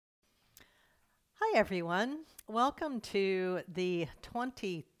Hi, everyone. Welcome to the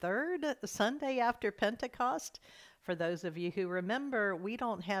 23rd Sunday after Pentecost. For those of you who remember, we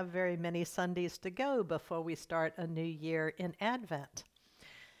don't have very many Sundays to go before we start a new year in Advent.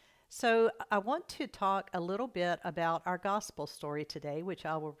 So, I want to talk a little bit about our gospel story today, which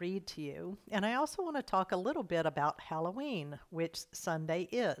I will read to you. And I also want to talk a little bit about Halloween, which Sunday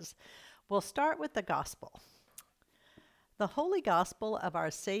is. We'll start with the gospel. The Holy Gospel of our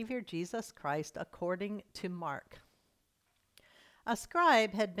Savior Jesus Christ according to Mark. A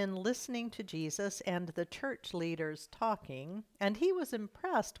scribe had been listening to Jesus and the church leaders talking, and he was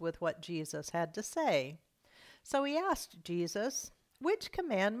impressed with what Jesus had to say. So he asked Jesus, "Which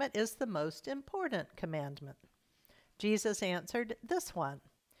commandment is the most important commandment?" Jesus answered, "This one.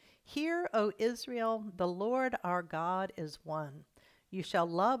 Hear, O Israel, the Lord our God is one. You shall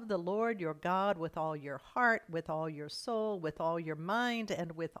love the Lord your God with all your heart, with all your soul, with all your mind,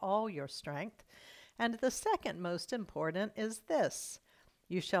 and with all your strength. And the second most important is this: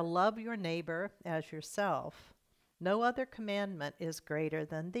 you shall love your neighbor as yourself. No other commandment is greater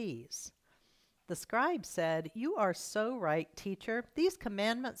than these." The scribe said, "You are so right, teacher. These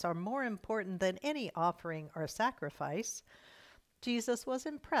commandments are more important than any offering or sacrifice." Jesus was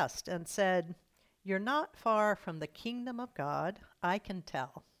impressed and said, "You're not far from the kingdom of God, I can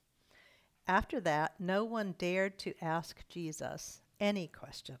tell." After that, no one dared to ask Jesus any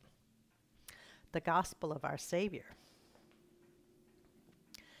question. The gospel of our Savior.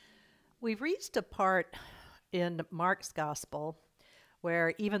 We've reached a part in Mark's gospel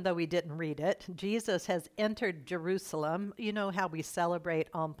where, even though we didn't read it, Jesus has entered Jerusalem. You know how we celebrate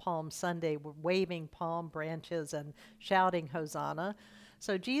on Palm Sunday, we're waving palm branches and shouting Hosanna.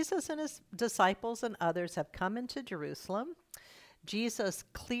 So Jesus and his disciples and others have come into Jerusalem. Jesus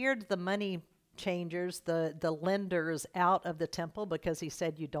cleared the money changers, the lenders, out of the temple because he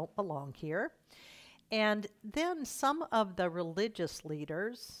said, "You don't belong here." And then some of the religious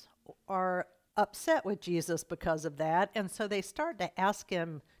leaders are upset with Jesus because of that, and so they start to ask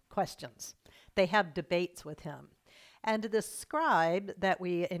him questions. They have debates with him. And the scribe that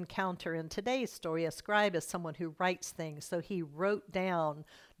we encounter in today's story, a scribe is someone who writes things. So he wrote down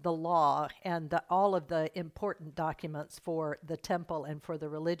the law and all of the important documents for the temple and for the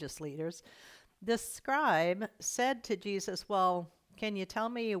religious leaders. This scribe said to Jesus, "Well, can you tell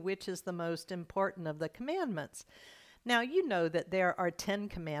me which is the most important of the commandments?" Now, you know that there are 10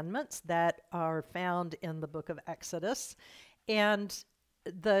 commandments that are found in the book of Exodus. And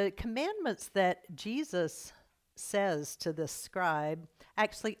the commandments that Jesus says to this scribe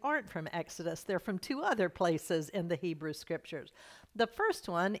actually aren't from Exodus. They're from two other places in the Hebrew scriptures. The first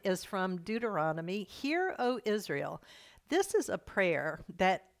one is from Deuteronomy. "Hear, O Israel." This is a prayer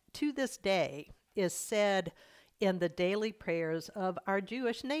that to this day is said in the daily prayers of our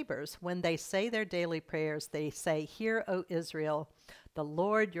Jewish neighbors. When they say their daily prayers, they say, "Hear, O Israel, the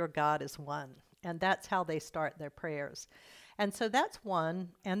Lord your God is one." And that's how they start their prayers. And so that's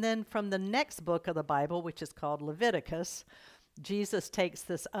one. And then from the next book of the Bible, which is called Leviticus, Jesus takes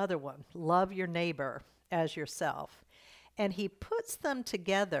this other one, "Love your neighbor as yourself." And he puts them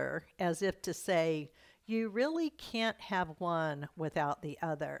together as if to say, you really can't have one without the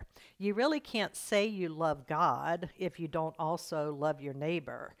other. You really can't say you love God if you don't also love your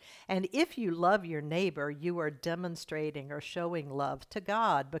neighbor. And if you love your neighbor, you are demonstrating or showing love to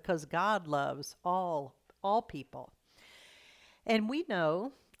God, because God loves all people. And we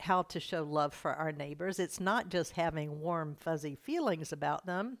know how to show love for our neighbors. It's not just having warm, fuzzy feelings about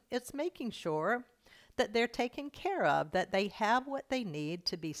them. It's making sure that they're taken care of, that they have what they need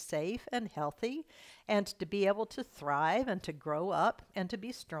to be safe and healthy and to be able to thrive and to grow up and to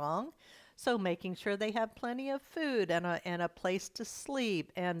be strong. So making sure they have plenty of food and a place to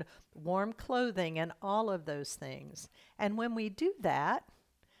sleep and warm clothing and all of those things. And when we do that,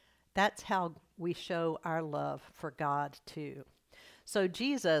 that's how we show our love for God too. So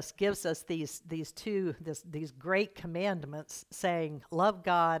Jesus gives us these great commandments saying, love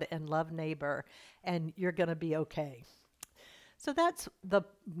God and love neighbor, and you're going to be okay. So that's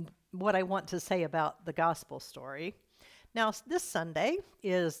what I want to say about the gospel story. Now, this Sunday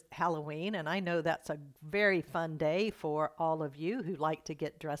is Halloween, and I know that's a very fun day for all of you who like to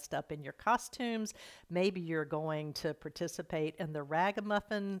get dressed up in your costumes. Maybe you're going to participate in the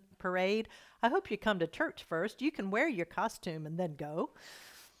Ragamuffin parade. I hope you come to church first. You can wear your costume and then go.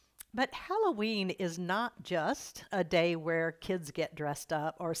 But Halloween is not just a day where kids get dressed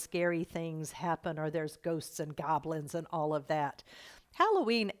up or scary things happen or there's ghosts and goblins and all of that.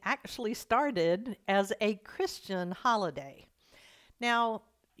 Halloween actually started as a Christian holiday. Now,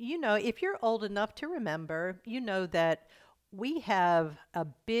 you know, if you're old enough to remember, you know that we have a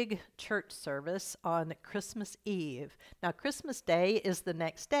big church service on Christmas Eve. Now, Christmas Day is the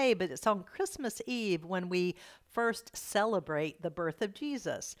next day, but it's on Christmas Eve when we first celebrate the birth of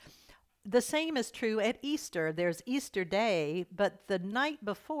Jesus. The same is true at Easter. There's Easter Day, but the night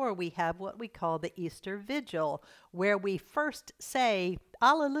before we have what we call the Easter Vigil, where we first say,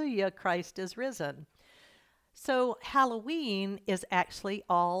 Alleluia, Christ is risen. So Halloween is actually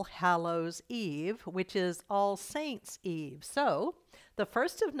All Hallows Eve, which is All Saints Eve. So the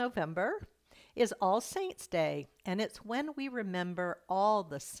 1st of November is All Saints Day, and it's when we remember all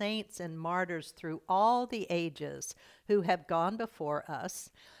the saints and martyrs through all the ages who have gone before us.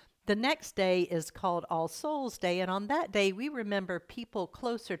 The next day is called All Souls Day, and on that day we remember people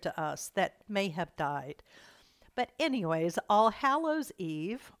closer to us that may have died. But anyways, All Hallows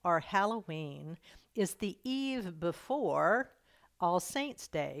Eve, or Halloween, is the eve before All Saints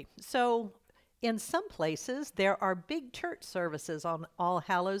Day. So in some places, there are big church services on All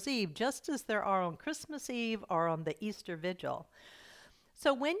Hallows Eve, just as there are on Christmas Eve or on the Easter Vigil.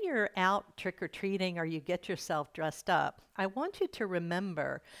 So when you're out trick-or-treating or you get yourself dressed up, I want you to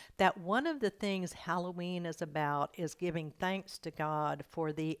remember that one of the things Halloween is about is giving thanks to God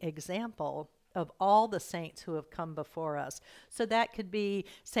for the example of all the saints who have come before us. So that could be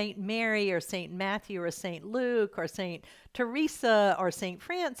St. Mary or St. Matthew or St. Luke or St. Teresa or St.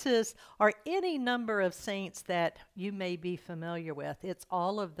 Francis or any number of saints that you may be familiar with. It's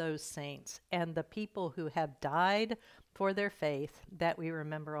all of those saints and the people who have died for their faith that we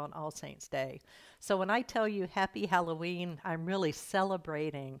remember on All Saints Day. So when I tell you Happy Halloween, I'm really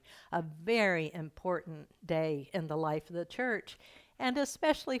celebrating a very important day in the life of the church, and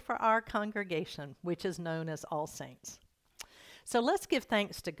especially for our congregation, which is known as All Saints. So let's give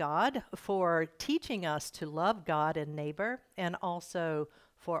thanks to God for teaching us to love God and neighbor, and also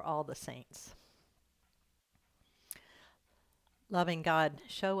for all the saints. Loving God,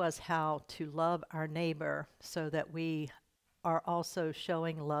 show us how to love our neighbor so that we are also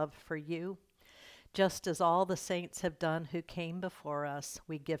showing love for you. Just as all the saints have done who came before us,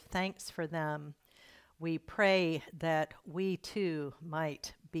 we give thanks for them. We pray that we too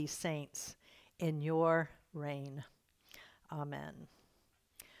might be saints in your reign. Amen.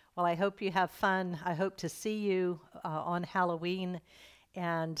 Well, I hope you have fun. I hope to see you on Halloween,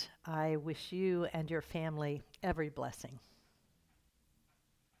 and I wish you and your family every blessing.